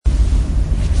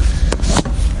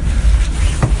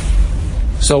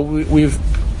So we've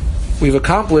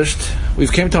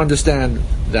came to understand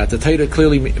that the Torah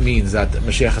clearly means that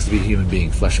Mashiach has to be a human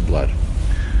being, flesh and blood.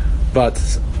 But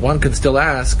one can still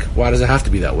ask, why does it have to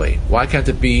be that way? Why can't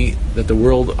it be that the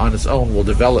world on its own will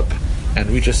develop and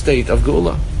reach a state of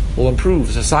Geula, will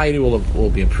improve, society will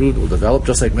be improved, will develop,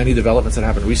 just like many developments that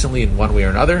happened recently in one way or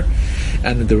another,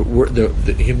 and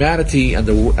the humanity and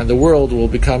the world will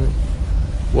become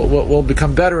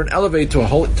better and elevate to a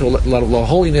level of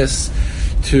holiness,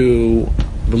 to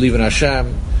believe in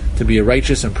Hashem, to be a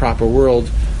righteous and proper world,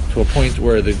 to a point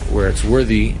where it's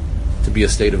worthy to be a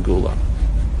state of Geula.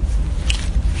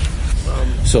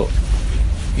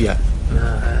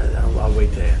 I'll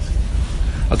wait to ask.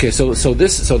 Okay, so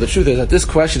the truth is that this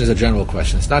question is a general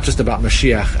question. It's not just about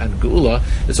Mashiach and Geula.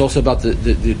 It's also about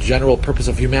the general purpose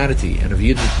of humanity and of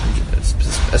Yidden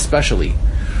especially.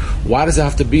 Why does it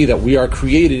have to be that we are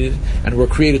created and we're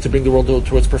created to bring the world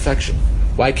towards perfection?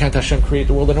 Why can't Hashem create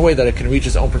the world in a way that it can reach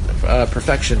its own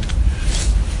perfection?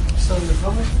 So the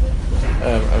comment?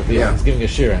 He's giving a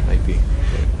shira, might be.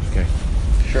 Okay.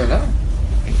 Sure enough.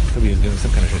 Could be he's giving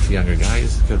some kind of shira to younger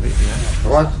guys. Could be.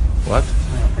 Yeah. What?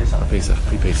 Pesach.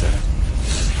 Pre-Pesach.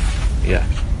 Yeah.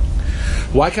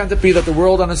 Why can't it be that the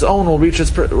world on its own will reach its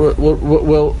the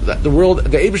world?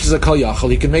 The Eibush is a kol yachal.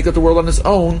 He can make that the world on its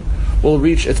own will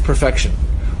reach its perfection.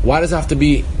 Why does it have to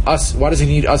be us? Why does He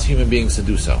need us human beings to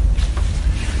do so?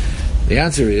 The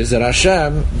answer is that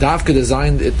Hashem Davka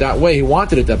designed it that way. He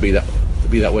wanted it to be that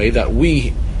way. That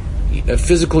we,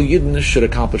 physical Yidden, should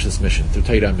accomplish this mission through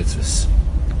Torah mitzvahs.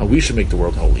 And we should make the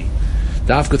world holy.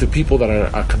 Davka through people that are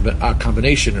a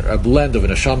combination, a blend of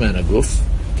an neshama and a guf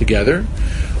together.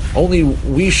 Only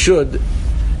we should.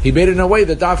 He made it in a way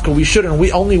that Davka we should, and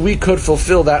we could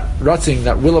fulfill that ratzing,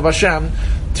 that will of Hashem,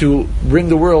 to bring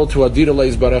the world to a Dira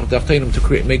Leis Barach Tachtonim,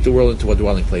 to make the world into a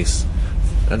dwelling place.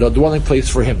 And a dwelling place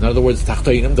for Him. In other words,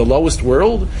 Tachtonim, the lowest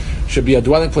world, should be a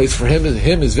dwelling place for Him.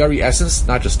 His very essence,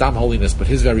 not just Tam holiness, but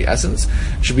His very essence.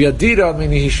 It should be a Dira,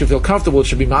 meaning He should feel comfortable. It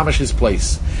should be Mamash, His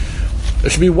place.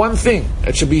 It should be one thing.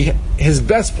 It should be His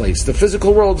best place. The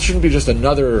physical world shouldn't be just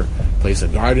another place, a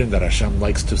garden that Hashem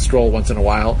likes to stroll once in a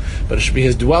while, but it should be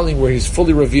His dwelling where He's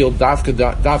fully revealed, Davka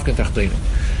Tachtonim.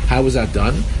 How is that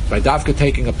done? By Davka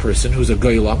taking a person who's a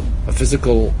goylam, a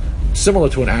physical, similar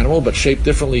to an animal, but shaped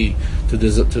differently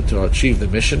to achieve the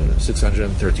mission,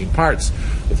 613 parts,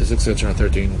 with the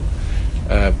 613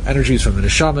 energies from the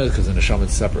neshama, because the neshama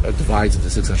divides into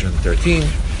 613,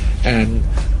 and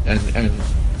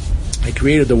He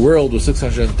created the world with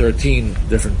 613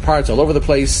 different parts all over the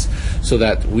place, so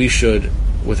that the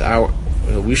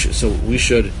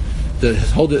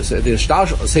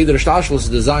Seder Shtalshel is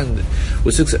designed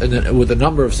with a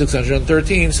number of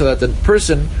 613, so that the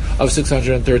person of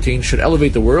 613 should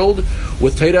elevate the world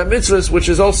with Torah mitzvahs, which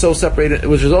is also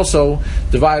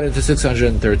divided into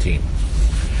 613.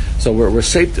 So we're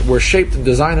shaped and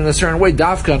designed in a certain way.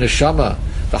 Davka neshama,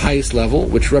 the highest level,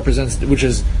 which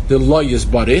is the loyis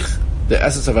barich, the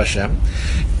essence of Hashem,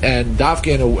 and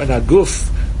Davka in a guf,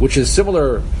 which is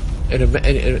similar in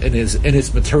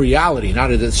its materiality,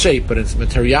 not in its shape, but in its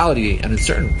materiality and in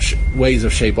certain ways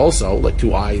of shape also, like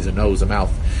 2 eyes, a nose, a mouth,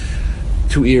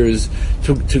 2 ears,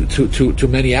 to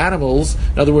many animals.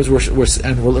 In other words, we're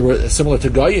similar to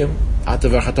Goyim.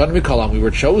 We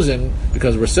were chosen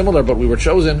because we're similar, but we were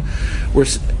chosen. In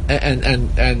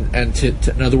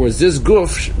other words, this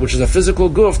guf, which is a physical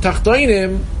guf,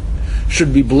 tachtoinim,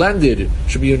 should be blended,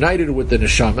 should be united with the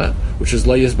neshama, which is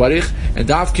Leis Barich, and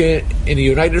Davke in a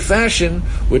united fashion,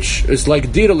 which is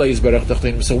like Dira Leis Barich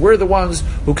Tachtonim. So we're the ones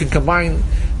who can combine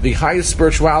the highest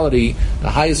spirituality,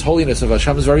 the highest holiness of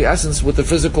Hashem's very essence with the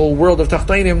physical world of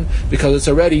Tachtonim, because it's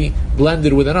already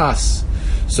blended within us.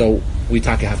 So we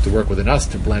have to work within us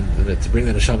to blend, to bring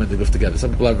the neshama and the guf together.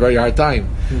 Some people have a very hard time,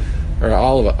 or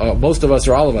all of us, most of us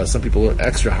or all of us. Some people are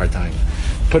extra hard time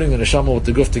putting the neshama with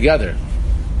the guf together.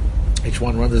 Each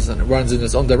one runs in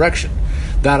its own direction.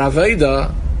 That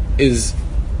Aveda is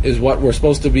what we're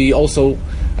supposed to be also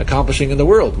accomplishing in the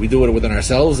world. We do it within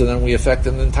ourselves, and then we affect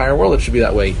in the entire world. It should be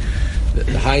that way.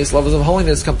 The highest levels of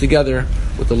holiness come together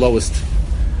with the lowest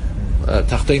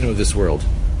tachteinu of this world.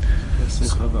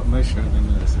 About Moshe and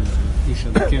Ish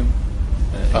and the Kim,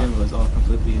 him was all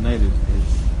completely united.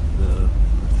 The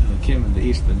Kim and the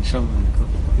Ish, the Neshama and the Kol.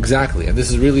 Exactly, and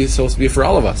this is really supposed to be for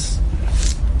all of us.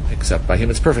 Except by Him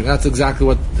it's perfect. That's exactly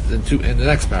what in the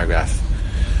next paragraph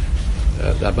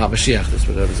about Moshiach. That's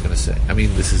what I was going to say. I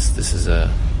mean, this is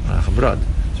Chaim Brody.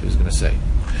 That's what he was going to say.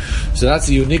 So that's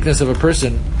the uniqueness of a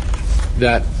person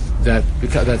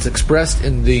that's expressed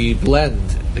in the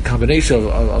blend, the combination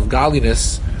of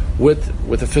godliness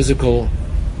with a physical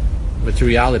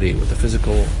materiality, with the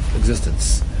physical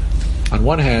existence. On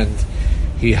one hand,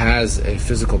 he has a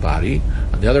physical body.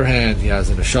 On the other hand, he has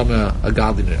a neshama, a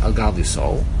godly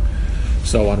soul.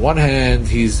 So on one hand,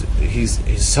 he's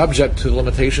subject to the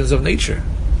limitations of nature.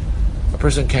 A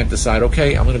person can't decide,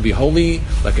 okay, I'm going to be holy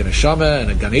like a neshama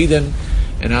and a Gan Eden,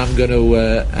 and I'm going to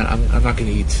I'm not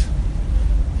going to eat.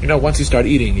 Once you start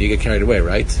eating, you get carried away,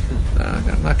 right?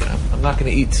 I'm not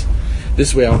going to eat.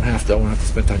 This way, I won't have to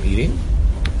spend time eating.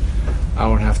 I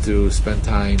won't have to spend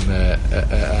time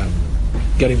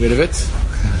getting rid of it.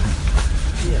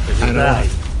 Yeah, but he'll die.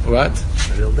 What?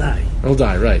 But he'll die. He'll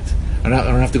die, right? I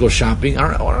don't have to go shopping.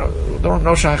 I don't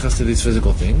know shaykhs to these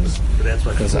physical things. But that's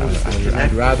what because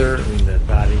I'd rather between the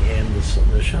body and the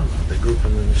neshama, the group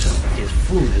and the neshama. His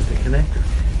food is the connector.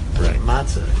 Right.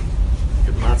 Matzah,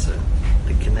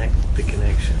 the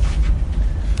connection.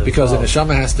 Because the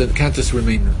neshama can't just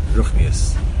remain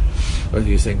ruchnius. Or are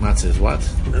you saying matzah is what?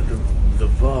 The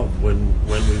vav. When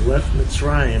we left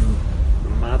Mitzrayim,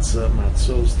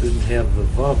 matzos didn't have the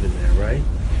vav in there, right?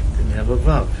 Didn't have a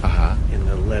vav in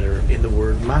the letter, in the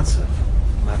word matzah.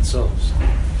 Matzos.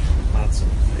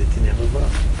 It didn't have a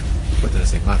vav. But then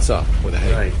it's saying matzah with a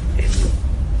hay. Right.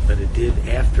 But it did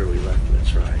after we left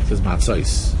Mitzrayim. It says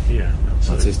matzos. Yeah.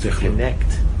 Matzos to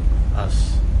connect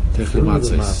us through the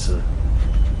matzah.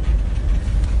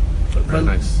 Very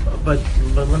nice. But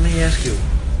let me ask you,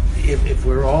 if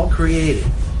we're all created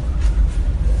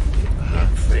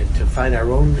to find our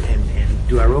own and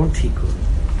do our own tikkun,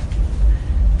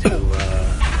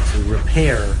 to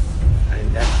repair,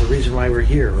 and that's the reason why we're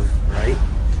here, right?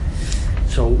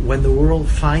 So when the world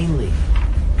finally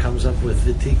comes up with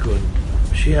the tikkun,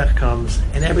 Moshiach comes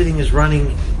and everything is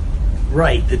running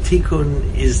right, the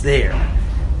tikkun is there.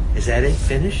 Is that it?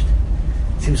 Finished?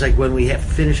 Seems like when we have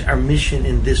finished our mission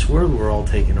in this world, we're all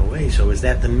taken away. So is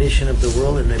that the mission of the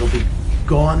world, and it'll be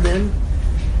gone then?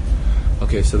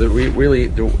 Okay, so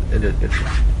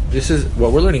this is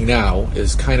what we're learning now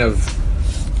is kind of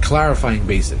clarifying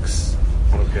basics.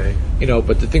 Okay.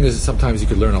 But the thing is, sometimes you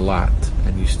could learn a lot,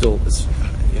 and you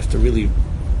have to really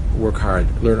work hard,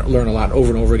 learn a lot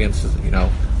over and over again. A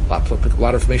lot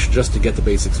of information just to get the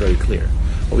basics very clear.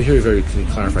 What we hear very clearly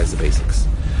clarifies the basics.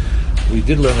 We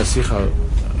did learn a sikha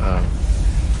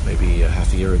maybe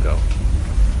half a year ago,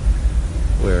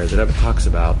 where the Rebbe talks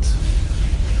about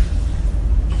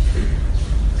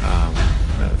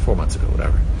 4 months ago,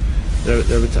 whatever. The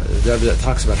Rebbe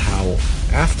talks about how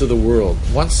after the world,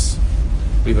 once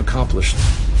we've accomplished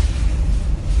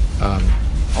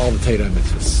all the Torah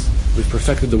mitzvahs, we've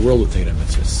perfected the world with Torah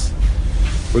mitzvahs,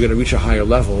 we're going to reach a higher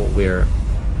level where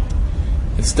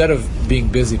instead of being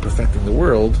busy perfecting the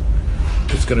world,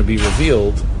 it's going to be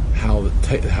revealed how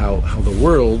the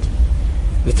world,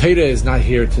 the Torah is not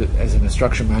here as an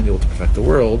instruction manual to perfect the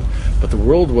world, but the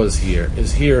world is here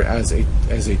as a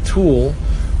tool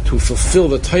to fulfill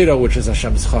the Torah, which is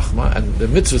Hashem's Chachma, and the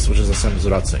mitzvahs, which is Hashem's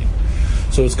Ratzin.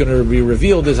 So it's going to be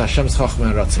revealed as Hashem's Chachma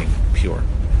and Ratzin, pure.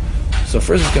 So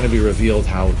first it's going to be revealed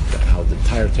how the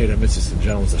entire Torah mitzvahs in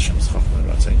general is Hashem's Chachma and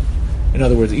Ratzin. In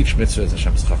other words, each mitzvah is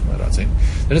Hashem's Chachma and Ratzin.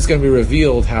 Then it's going to be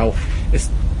revealed how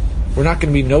we're not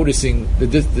going to be noticing the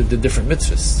different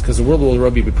mitzvahs, because the world will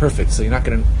already be perfect, so you're not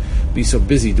going to be so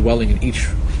busy dwelling in each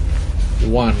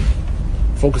one,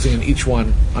 focusing on each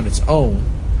one on its own,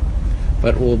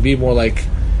 but it will be more like,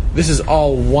 this is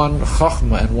all one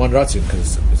chachma and one ratzin,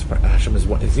 because Hashem is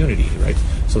unity, right?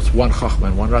 So it's one chachma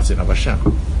and one ratzin of Hashem.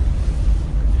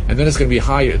 And then it's going to be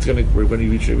higher, we're going to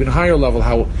reach an even higher level,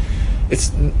 how it's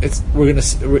going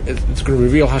to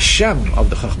reveal Hashem of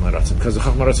the Chachma Ratzin, because the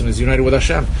Chachma Ratzin is united with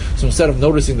Hashem. So instead of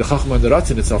noticing the Chachma and the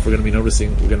Ratzin itself, we're going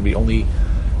to be only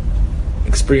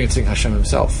experiencing Hashem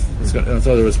Himself. In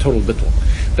other words, total bittul.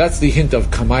 That's the hint of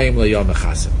Kamayim Le'yam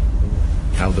Mechasim.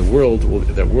 How the world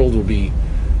will be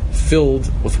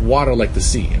filled with water like the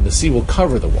sea, and the sea will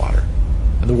cover the water,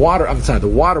 and the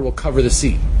water will cover the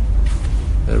sea.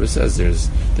 It says there's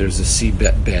a sea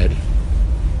bed.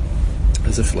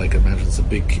 As if, imagine it's a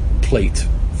big plate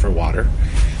for water.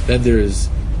 Then there's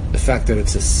the fact that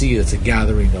it's a sea, that's a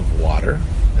gathering of water,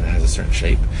 and it has a certain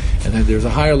shape. And then there's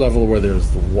a higher level where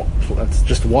that's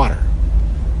just water.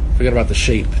 Forget about the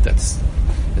shape. That's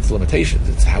its limitations.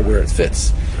 It's where it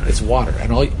fits. It's water.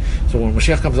 And so when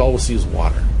Moshiach comes, all we'll see is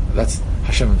water. That's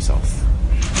Hashem Himself.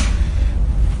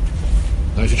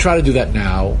 Now, if you try to do that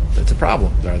now, that's a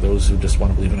problem. There are those who just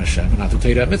want to believe in Hashem and not to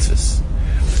Torah mitzvahs.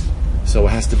 So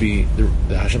it has to be,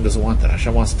 Hashem doesn't want that.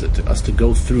 Hashem wants us to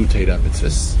go through Torah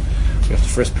mitzvahs. We have to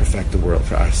first perfect the world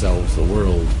for ourselves, the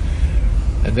world,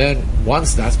 and then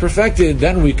once that's perfected,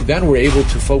 then we're able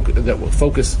to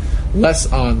focus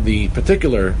less on the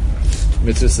particular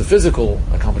mitzvahs, the physical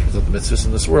accomplishments of the mitzvahs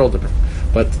in this world,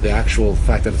 but the actual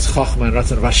fact that it's chachma and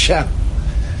ratzon of Hashem.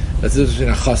 That's the difference between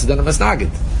a chassid and a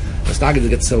masnagid. Masnagid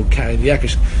gets so carried,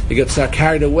 he gets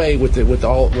carried away with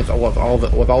all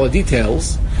the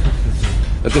details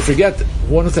that they forget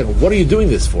one thing. What are you doing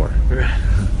this for?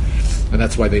 And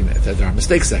that's why there are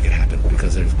mistakes that can happen,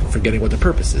 because they're forgetting what the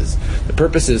purpose is. The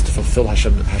purpose is to fulfill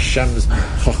Hashem's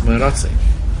chachma and ratzon.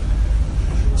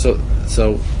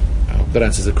 So I hope that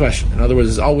answers the question. In other words,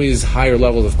 there's always higher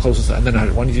levels of closeness, and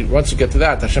then once you get to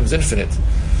that, Hashem's infinite.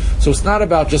 So it's not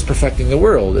about just perfecting the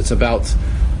world. It's about,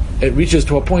 it reaches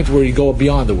to a point where you go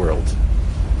beyond the world.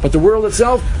 But the world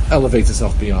itself elevates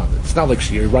itself beyond it. It's not like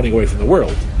you're running away from the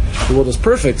world. The world is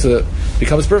perfect, so it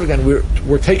becomes perfect, and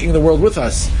we're taking the world with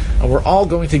us, and we're all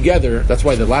going together. That's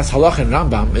why the last halacha in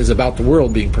Rambam is about the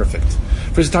world being perfect.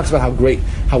 First, it talks about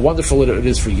how wonderful it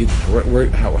is for you, how we're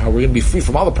going to be free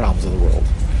from all the problems of the world.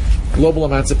 Global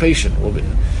emancipation.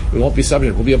 We won't be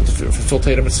subject. We'll be able to fulfill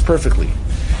Torah mitzvahs perfectly.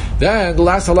 Then the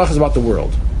last halacha is about the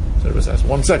world. So it says,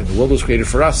 1 second, the world was created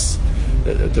for us.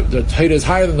 The Torah is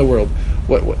higher than the world.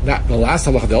 Not the last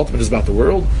halacha, the ultimate, is about the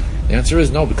world? The answer is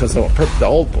no, because the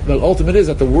ultimate is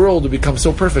that the world will become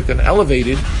so perfect and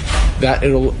elevated that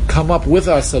it'll come up with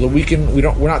us, so that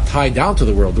we're not tied down to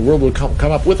the world. The world will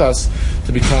come up with us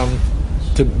to be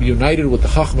united with the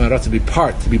Chachma, to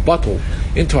be buttled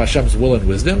into Hashem's will and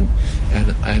wisdom,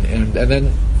 and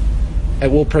then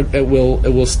it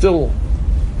will still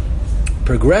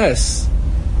progress.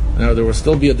 Now there will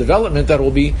still be a development that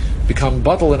will become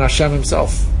buttled in Hashem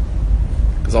Himself,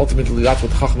 because ultimately that's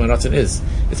what Chachma and Ratzon is.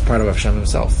 It's part of Hashem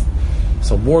Himself.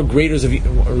 So greater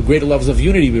levels of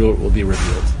unity will be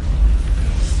revealed.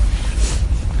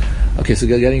 Okay, so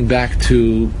getting back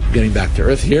to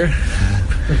Earth here.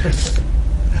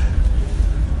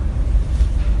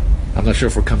 I'm not sure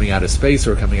if we're coming out of space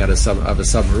or coming out of a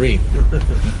submarine.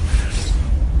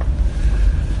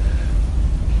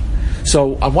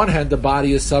 So on one hand, the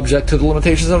body is subject to the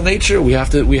limitations of nature. We have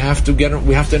to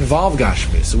involve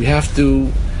Gashmi. So we have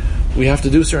to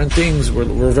do certain things.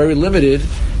 We're very limited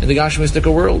in the Gashmistic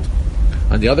world.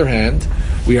 On the other hand,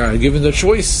 we are given the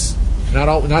choice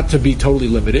not to be totally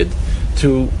limited,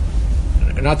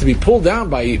 not to be pulled down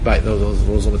by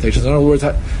those limitations. In other words,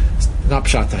 not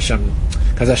pshat Hashem,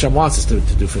 because Hashem wants us to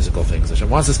do physical things. Hashem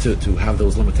wants us to have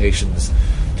those limitations,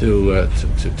 to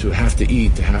have to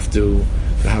eat, to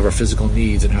have our physical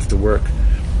needs, and have to work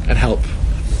and help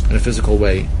in a physical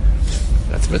way.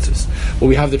 That's mitzvahs. But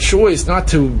we have the choice not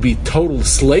to be total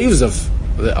slaves of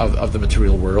the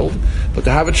material world, but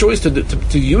to have a choice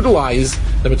to utilize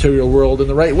the material world in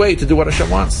the right way to do what Hashem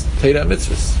wants. Teda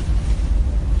mitzvahs.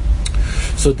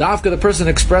 So Dafka, the person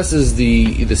expresses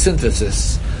the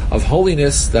synthesis of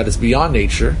holiness that is beyond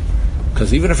nature,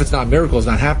 because even if it's not miracle, it's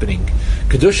not happening.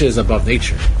 Kedusha is above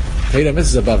nature. Teda mitzvahs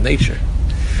is above nature.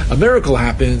 A miracle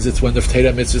happens, it's when the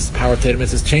Teda mitzvahs, power of Teda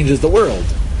mitzvahs changes the world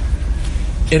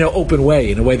in an open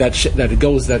way, in a way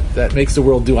that makes the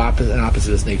world do opposite of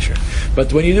its nature.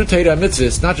 But when you do Teda mitzvahs,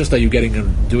 it's not just that you're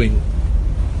doing,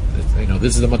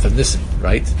 this is the month of Nisan,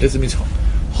 right? This means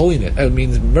holiness. It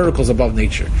means miracles above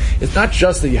nature. It's not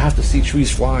just that you have to see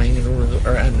trees flying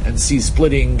and see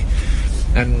splitting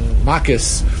and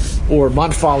makkis or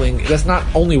man falling. That's not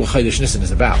only what Chodesh Nisan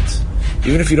is about.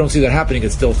 Even if you don't see that happening,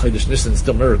 it's still Chodesh Nisan, it's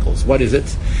still miracles. What is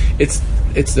it? It's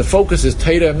the focus is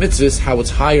Teda mitzvahs, how it's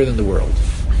higher than the world.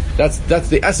 That's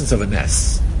the essence of a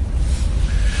nes.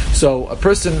 So a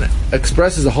person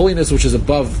expresses a holiness which is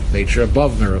above nature,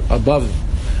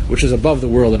 which is above the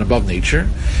world and above nature,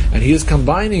 and he is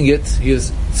combining it. He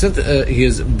is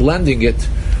blending it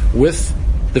with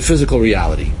the physical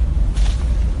reality.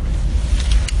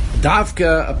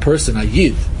 Davka, a person, a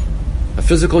yid, a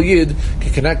physical yid,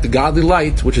 can connect the godly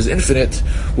light, which is infinite,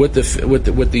 with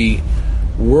the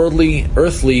worldly,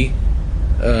 earthly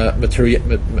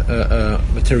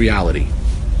materiality.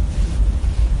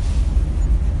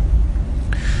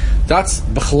 That's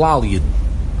B'chalal Yid.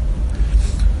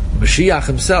 Moshiach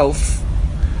himself,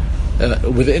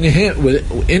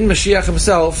 in Moshiach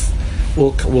himself,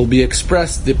 will be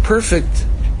expressed the perfect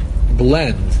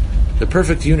blend, the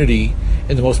perfect unity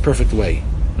in the most perfect way.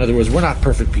 In other words, we're not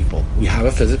perfect people. We have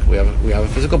a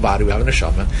physical body. We have a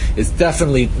neshama. It's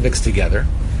definitely mixed together,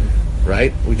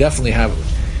 right? We definitely have.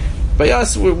 By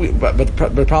us,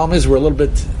 but the problem is we're a little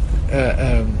bit.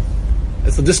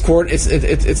 It's a discord.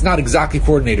 It's not exactly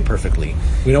coordinated perfectly.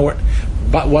 We know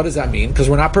but what does that mean? Because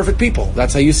we're not perfect people.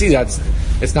 That's how you see that.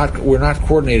 We're not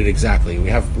coordinated exactly. We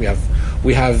have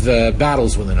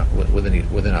battles within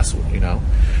us.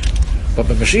 But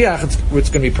by Mashiach, it's going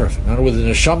to be perfect. In other words, the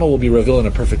neshama will be revealed in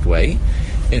a perfect way,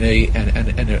 and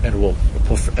will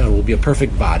will be a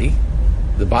perfect body.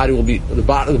 The body will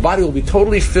be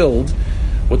totally filled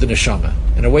with the neshama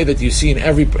in a way that you see in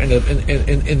every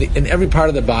part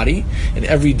of the body, in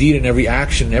every deed, in every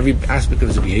action, in every aspect of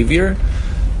his behavior.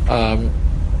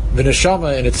 The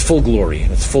neshama in its full glory,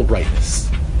 in its full brightness.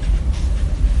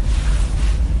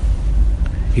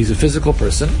 He's a physical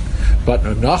person, but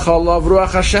nachal lav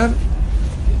ruach Hashem.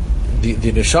 The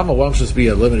neshama won't just be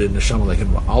a limited neshama like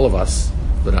in all of us.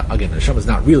 But again, the neshama is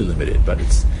not really limited, but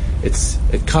it's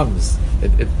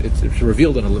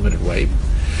revealed in a limited way.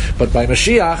 But by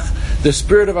Moshiach, the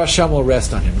spirit of Hashem will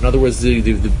rest on him. In other words, the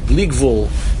ligvul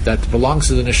that belongs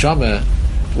to the neshama,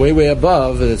 way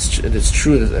above, and it's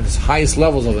true at its highest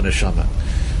levels of the neshama.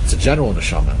 It's a general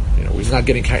neshama. He's not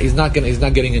getting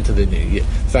into the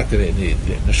fact that the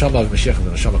neshama of Moshiach is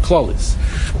the neshama klalis,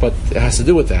 but it has to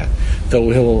do with that.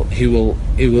 Though it will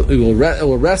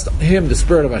rest on him the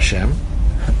spirit of Hashem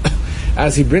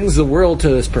as he brings the world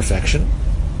to its perfection.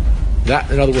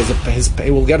 That, in other words, he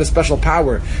will get a special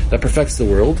power that perfects the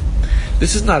world.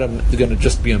 This is not going to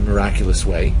just be a miraculous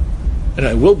way, and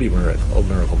it will be a miracle,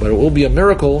 but it will be a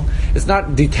miracle. It's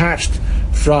not detached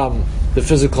from the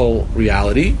physical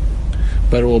reality,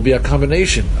 but it will be a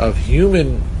combination of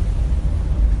human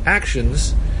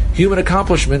actions, human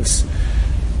accomplishments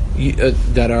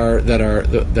that are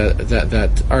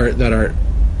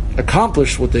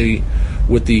accomplished with the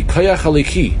koyach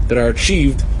haliki, that are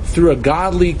achieved through a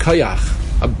godly koyach,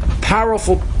 a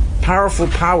powerful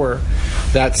power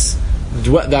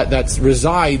that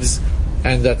resides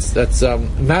and that's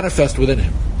manifest within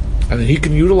him, and then he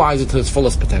can utilize it to its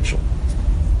fullest potential.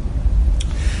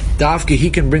 Dafke, he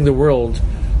can bring the world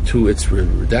to its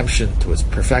redemption, to its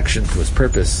perfection, to its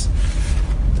purpose,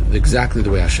 exactly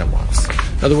the way Hashem wants.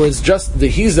 In other words,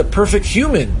 he's the perfect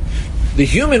human. The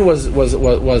human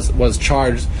was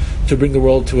charged to bring the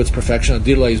world to its perfection. And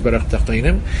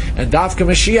Dafka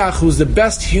Mashiach, who's the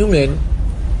best human,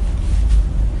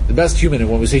 and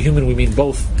when we say human, we mean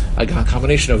both a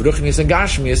combination of Ruchnis and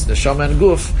Gashmis, the Neshama and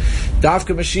Guf.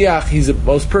 Dafka Mashiach, he's the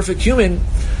most perfect human,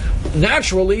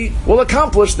 naturally will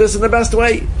accomplish this in the best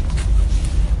way.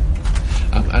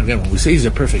 And again, when we say he's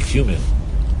a perfect human,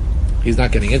 he's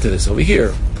not getting into this over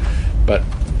here, but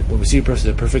when we see a person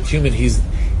as a perfect human, he's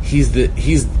a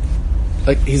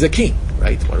king,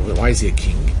 right? Why is he a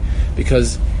king?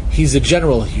 Because he's a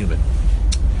general human.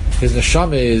 His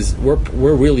neshama is,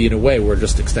 we're really, in a way, we're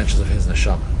just extensions of his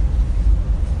neshama.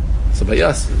 So by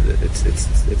us,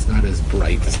 it's not as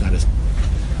bright, it's not as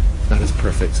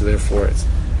perfect. So therefore, it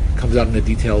comes out in a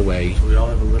detailed way. So we all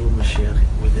have a little Moshiach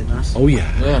within us. Oh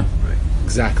yeah. Right.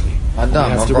 Exactly. Adam, we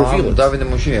have to reveal it. David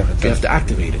and Moshiach. We have to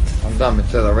activate it. Adam, it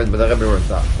says, I read, but the Rebbe wrote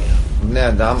that.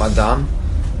 Bnei Adam,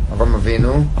 Avram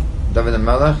Avinu, David and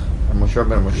Melech, and Moshe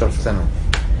ben Moshe Tzenu.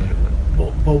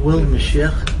 But will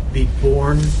Moshiach be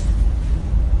born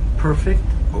perfect,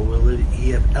 or will he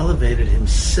have elevated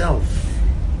himself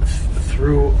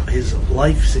through his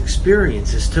life's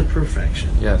experiences to perfection?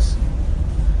 Yes.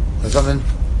 There's something?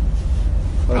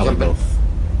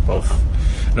 Both.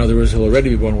 In other words, he'll already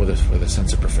be born with a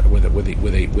sense of with a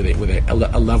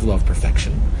level of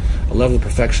perfection, a level of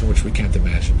perfection which we can't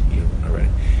imagine already,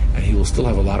 and he will still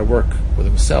have a lot of work with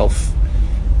himself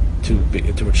to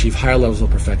achieve higher levels of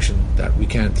perfection that we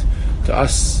can't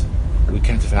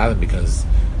fathom, because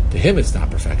to him it's not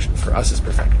perfection. For us, it's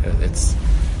perfect. It's,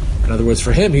 in other words,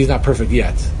 for him he's not perfect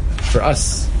yet. For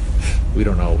us, we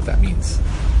don't know what that means.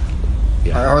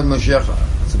 Yeah. I heard Moshiach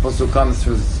is supposed to come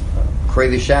through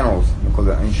crazy channels, because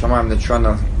in Shamayim they're trying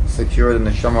to secure the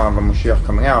neshama of a Moshiach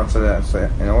coming out, so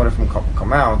in order for him to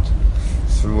come out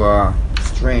through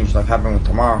strange, like happened with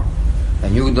Tamar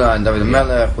and Yehuda and David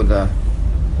Melech, with the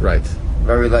right,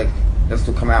 very just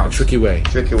to come out, a tricky way,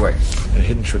 a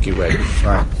hidden tricky way.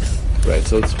 Right.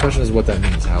 So the question is what that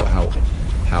means. How it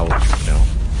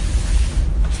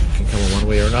can come in one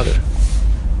way or another.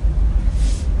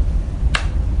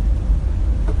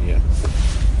 Yeah.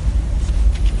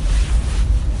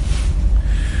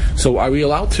 So are we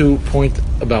allowed to point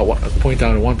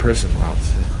out one person?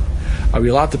 Are we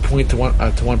allowed to point to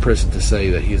one person to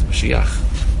say that he is Mashiach?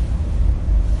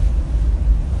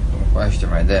 Question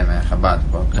right there, man. Chabad.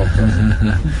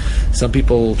 Some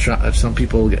people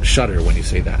shudder when you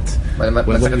say that.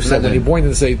 When you point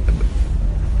and say,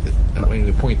 when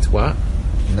you point what?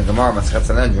 In the Gemara, Masechet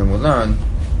Sanhedrin, we learn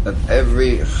that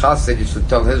every chassid used to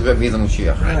tell his Rebbe he's a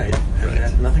Moshiach. Right.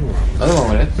 Nothing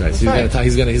wrong with it. Right. So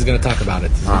he's going to talk about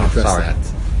it. He's going to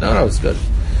address that. No, it's good.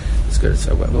 It's good.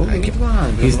 So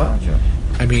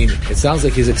I mean, it sounds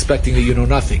like he's expecting that you know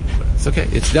nothing. But it's okay.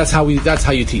 That's how you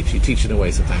teach. You teach in a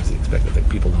way. Sometimes you expect that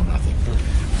people know nothing.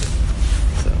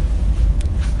 So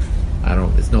I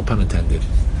It's no pun intended.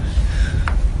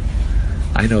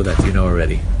 I know that you know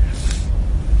already.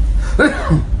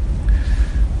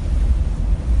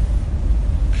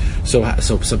 So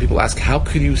some people ask, how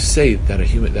could you say that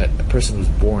a person who's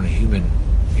born a human,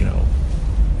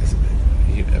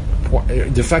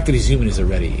 the fact that he's human is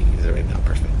already not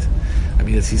perfect. I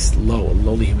mean, he's a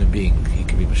lowly human being. He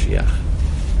can be Moshiach.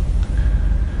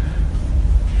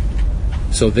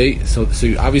 So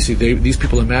obviously these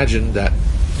people imagine that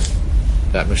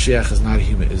Moshiach is not a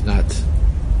human, is not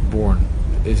born,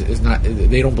 is not.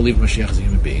 They don't believe Moshiach is a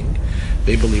human being.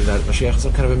 They believe that Moshiach is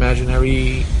some kind of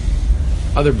imaginary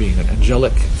other being, an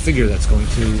angelic figure that's going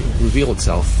to reveal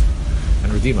itself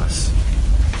and redeem us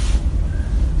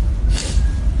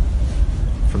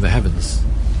from the heavens.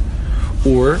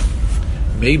 Or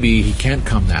maybe he can't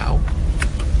come now.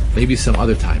 Maybe some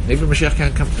other time. Maybe Moshiach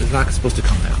can't come. Is not supposed to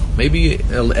come now. Maybe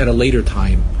at a later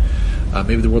time.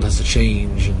 Maybe the world has to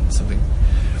change and something.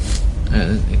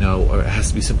 And or it has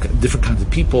to be some different kinds of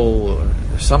people or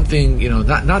something.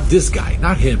 Not this guy,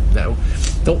 not him.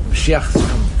 Don't Moshiach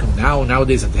come now.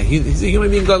 Nowadays, he's a human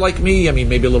being like me. I mean,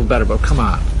 maybe a little better, but come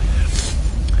on.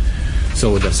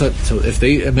 So if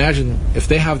they imagine, if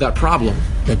they have that problem,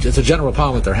 it's a general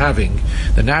problem that they're having,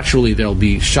 then naturally they'll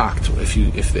be shocked if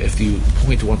you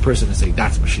point to one person and say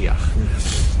that's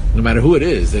Mashiach. No matter who it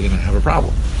is, they're going to have a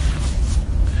problem.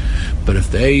 But if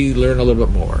they learn a little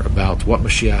bit more about what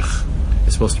Mashiach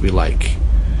is supposed to be like,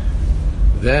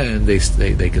 then they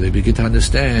begin to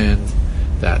understand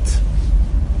that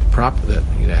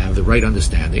have the right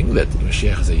understanding that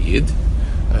Mashiach is a Yid,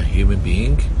 a human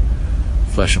being,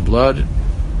 flesh and blood,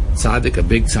 tzaddik, a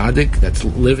big tzaddik that's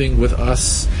living with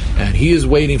us, and he is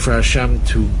waiting for Hashem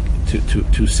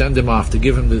to send him off, to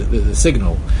give him the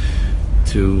signal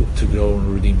to go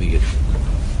and redeem the Yid.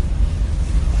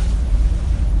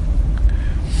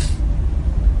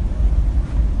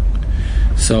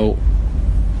 So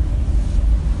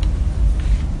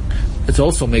it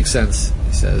also makes sense.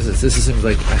 He says this seems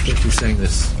like, I think he's saying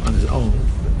this on his own.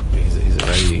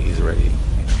 He's already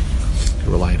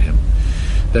rely on him.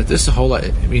 That this whole,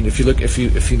 I mean, if you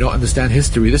don't understand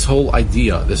history, this whole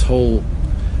idea, this whole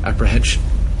apprehension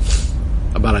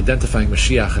about identifying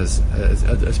Mashiach as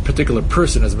a particular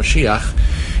person as Mashiach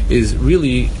is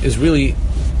really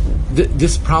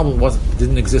this problem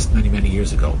didn't exist many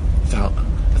years ago,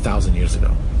 1,000 years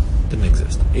ago, didn't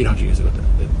exist. 800 years ago,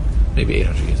 maybe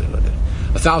 800 years ago,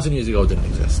 1,000 years ago, it didn't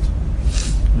exist.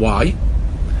 Why?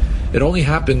 It only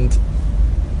happened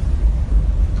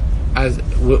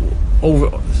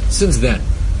since then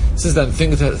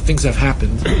things have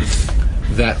happened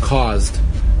that caused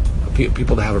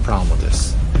people to have a problem with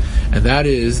this, and that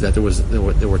is that there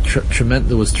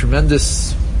was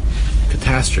tremendous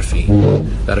catastrophe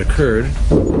that occurred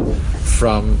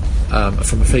from a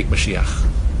fake Mashiach,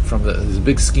 from this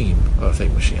big scheme of a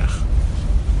fake Mashiach.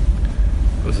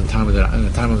 It was in the time of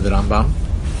the Rambam.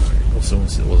 We'll soon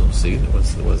see.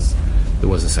 There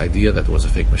was this idea that there was a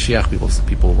fake Mashiach.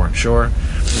 People weren't sure.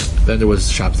 Then there was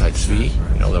Shabtai Tzvi.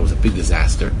 That was a big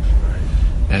disaster.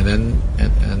 And then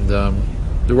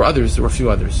there were others. There were a few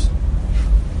others.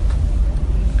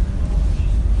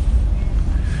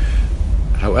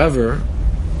 However,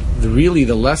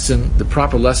 the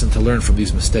proper lesson to learn from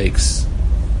these mistakes,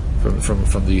 from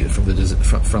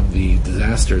the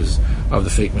disasters of the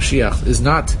fake Mashiach, is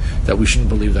not that we shouldn't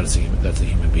believe that's a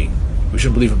human being. We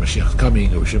shouldn't believe in Mashiach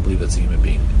coming, or we shouldn't believe that's a human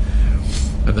being,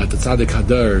 and that the Tzaddik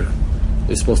Hadar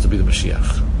is supposed to be the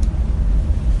Mashiach.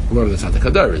 Whoever the Tzaddik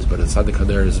Hadar is, but the Tzaddik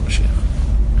Hadar is the Mashiach.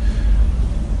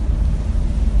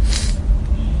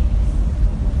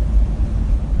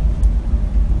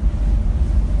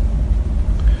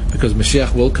 Because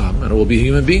Mashiach will come, and it will be a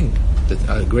human being,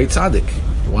 a great Tzaddik,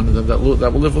 one of them that will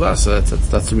live with us. So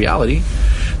that's the reality.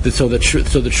 So the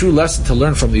true lesson to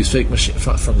learn from these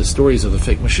from the stories of the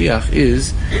fake Mashiach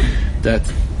is that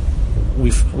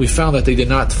we found that they did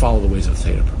not follow the ways of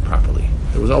the Torah properly.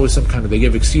 There was always they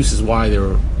gave excuses why they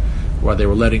were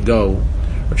letting go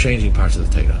or changing parts of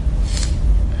the Torah.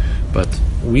 But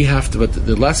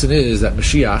the lesson is that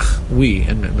Mashiach,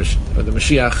 the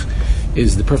Mashiach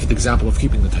is the perfect example of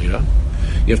keeping the Torah.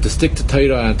 You have to stick to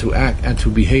Torah and to act and to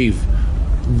behave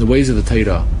in the ways of the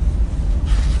Torah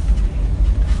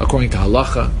according to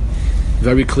halacha,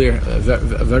 very clear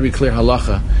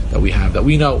halacha that we have, that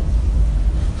we know.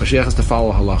 Mashiach has to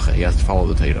follow halacha; he has to follow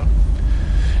the Torah,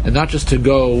 and not just to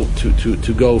go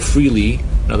freely.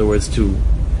 In other words, to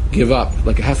give up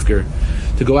like a hefker,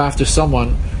 to go after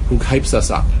someone who hypes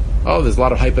us up. Oh, there's a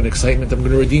lot of hype and excitement. I'm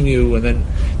going to redeem you, and then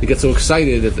they get so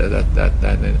excited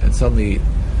that suddenly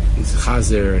he's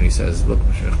chazer, and he says, "Look,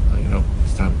 Mashiach,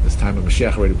 this time of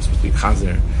Mashiach already was supposed to be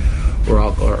chazer, or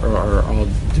I'll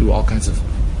do all kinds of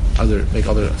other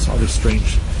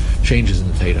strange changes in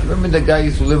the Torah." Remember the guy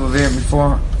used to live over here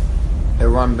before?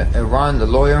 Iran, the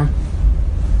lawyer.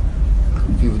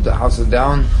 The house is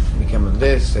down. Became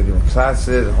this. They give him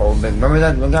classes. The whole thing. Remember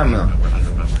that? I don't remember.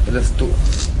 That's too.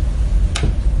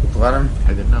 I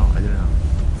didn't know.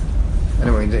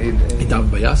 Anyway, he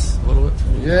davened by us a little bit.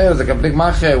 Yeah, it was like a big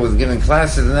macher. Was giving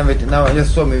classes and everything. Now I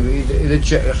just saw me. He did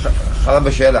challah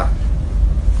b'sheila.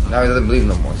 Now he doesn't believe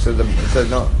no more. So he said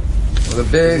no. It was a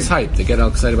big. He's hyped. They get all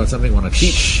excited about something. Want to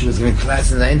teach. He was giving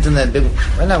classes on the internet. Big.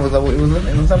 Right now, he was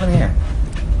living here.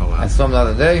 Oh wow! I saw him the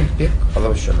other day. Big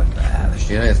challah b'sheila.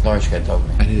 It's Norishka told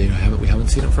me. And we haven't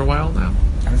seen him for a while now.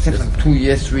 I haven't seen him for like 2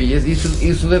 years, 3 years. He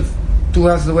used to live 2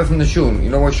 houses away from the shul. You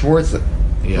know where Schwartz?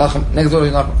 Yeah. Next door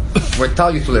to where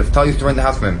Tal used to live. Tal used to rent the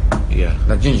house from him. Yeah.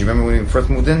 Now, Ginger, remember when we first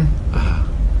moved in?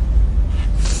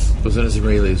 Was an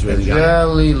Israeli guy.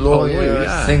 Israeli lawyer,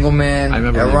 single man. I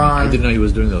remember. Iran. I didn't know he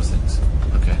was doing those things.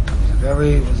 Okay.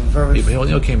 He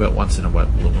only came out once in a while.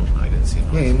 I didn't see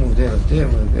him. Yeah, he moved in. He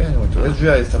went to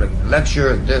Israel. He started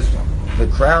lecture. This one, the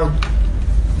crowd.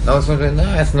 Now it's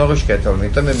Norishka told me.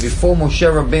 He told me before Moshe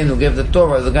Rabbeinu gave the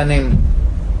Torah, there's a guy named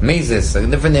Moses, a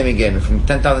different name he gave me from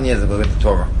 10,000 years ago. Gave the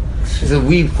Torah. He said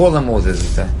we call him Moses. He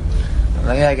said, I'm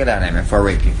like, yeah, get out of here, man, for a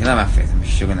rape you. You're not my face. I'm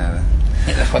shooting at it.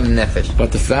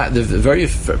 But the very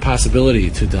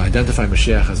possibility to identify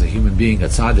Mashiach as a human being, a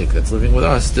tzaddik that's living with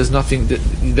us, there's nothing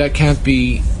that can't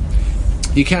be.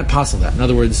 You can't possible that. In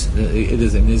other words, it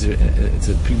is in Israel. It's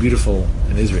a beautiful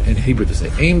in Hebrew to say,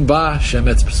 "Ein ba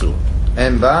shemetz pasul."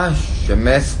 Ein ba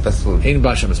shemetz pasul. Ein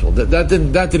ba shemetz pasul. That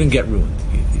didn't get ruined.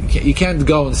 You can't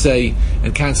go and say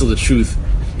and cancel the truth.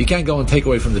 You can't go and take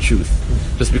away from the truth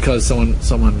just because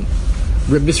someone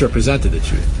misrepresented the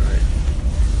truth. Right.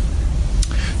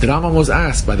 The Rambam was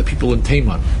asked by the people in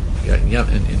Taiman,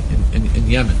 in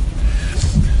Yemen,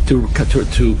 to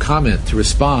comment, to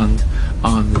respond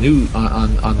on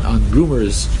on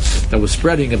rumors that was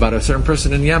spreading about a certain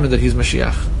person in Yemen that he's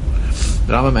Mashiach.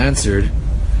 The Rambam answered.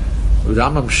 The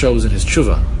Rambam shows in his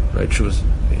tshuva, right? Tshuva's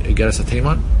Igeres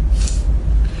HaTeiman,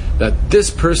 that this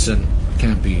person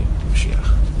can't be Mashiach.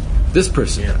 This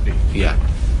person, yeah.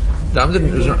 The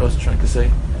Rambam wasn't trying to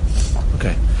say.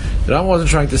 Okay. The Rambam wasn't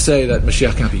trying to say that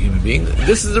Mashiach can't be a human being.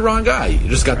 This is the wrong guy. You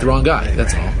just got the wrong guy.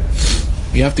 That's all.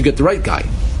 You have to get the right guy.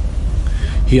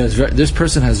 This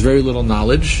person has very little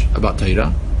knowledge about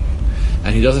Torah,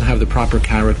 and he doesn't have the proper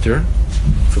character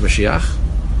for Mashiach.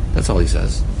 That's all he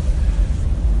says.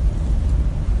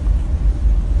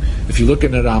 If you look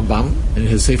at the Rambam in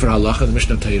his Sefer Halacha, the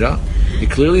Mishnah Torah, he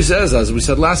clearly says, as we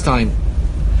said last time,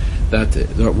 that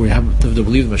we have to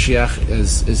believe the Mashiach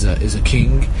is a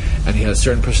king, and he has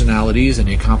certain personalities, and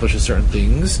he accomplishes certain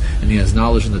things, and he has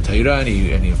knowledge in the Torah, and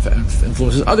he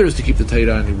influences others to keep the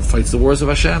Torah, and he fights the wars of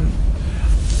Hashem.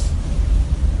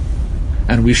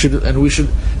 And he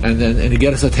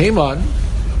gets a Taiman.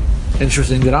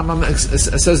 Interesting. The Rambam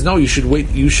says no. You should wait.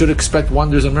 You should expect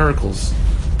wonders and miracles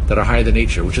that are higher than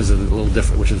nature, which is a little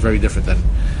different, which is very different than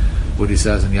what he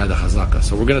says in Yad HaChazaka.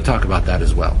 So we're going to talk about that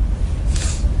as well.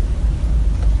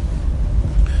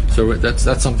 So that's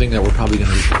something that we're probably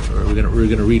going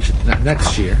to reach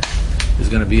next year. Is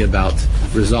going to be about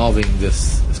resolving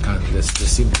this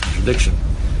seeming contradiction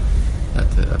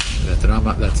that's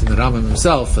in the Rambam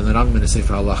himself, and the Rambam in the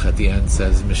Sefer Halacha at the end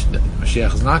says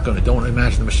Mashiach is not going to. Don't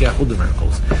imagine the Mashiach will do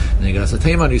miracles. And then Igeres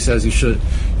HaTeiman, he says you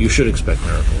should expect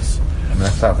miracles. I'm going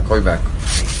to start the call you back.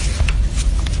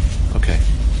 Okay.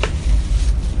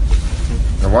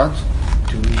 The what?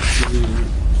 Do we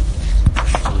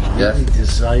Yes. really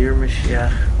desire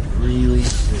Mashiach? Really?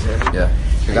 Does everybody? Yeah.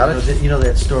 You got it? You know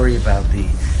that story about the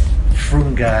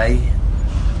Frum guy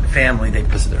family? They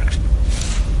This direction.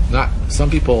 Not some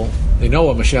people. They know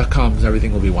when Mashiach comes,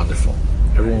 everything will be wonderful.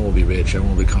 Everyone will be rich.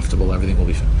 Everyone will be comfortable. Everything will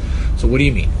be. So what do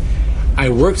you mean? I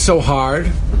worked so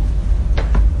hard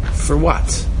for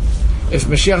what? If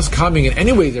Mashiach is coming in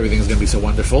any way, everything is going to be so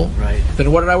wonderful. Right.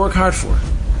 Then what did I work hard for?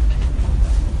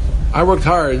 I worked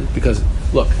hard because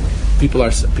look, people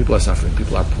are suffering.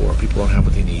 People are poor. People don't have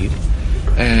what they need,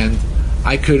 and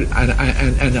I could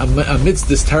and amidst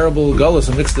this terrible gullus,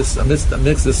 amidst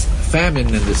this famine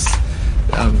and this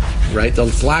right, the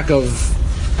lack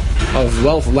of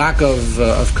wealth, lack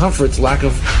of comforts,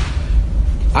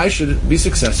 I should be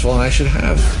successful and I should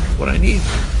have what I need,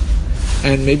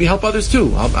 and maybe help others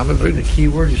too. I'm a big. The key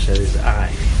word you said is I.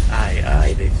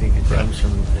 They think it comes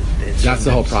from. That's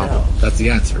the whole problem. That's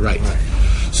the answer, right?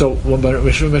 So when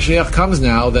Mashiach comes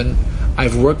now, then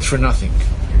I've worked for nothing.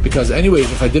 Because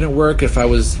anyways, if I didn't work, if I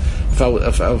was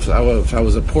if I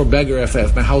was a poor beggar, if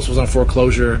my house was on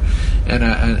foreclosure, and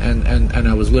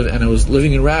I was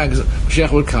living in rags,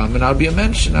 Moshiach would come and I would be a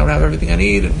mensch, and I would have everything I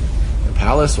need, and a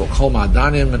palace, or kol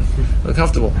ma'adanim, and really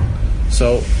comfortable.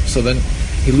 So then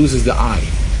he loses the eye.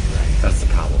 That's the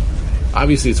problem.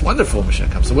 Obviously, it's wonderful when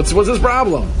Moshiach comes. So what's his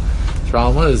problem? His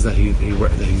problem is that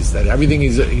that everything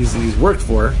he's worked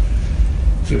for.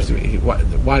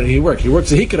 Why did he work? He worked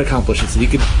so he could accomplish it, so he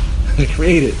could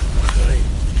create it. Right.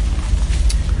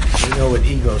 You know what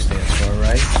ego stands for,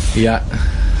 right? Yeah.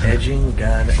 Edging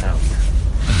God out.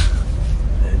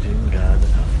 Edging God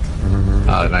out.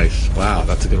 Oh, nice. Wow,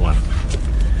 that's a good one.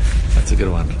 That's a good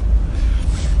one.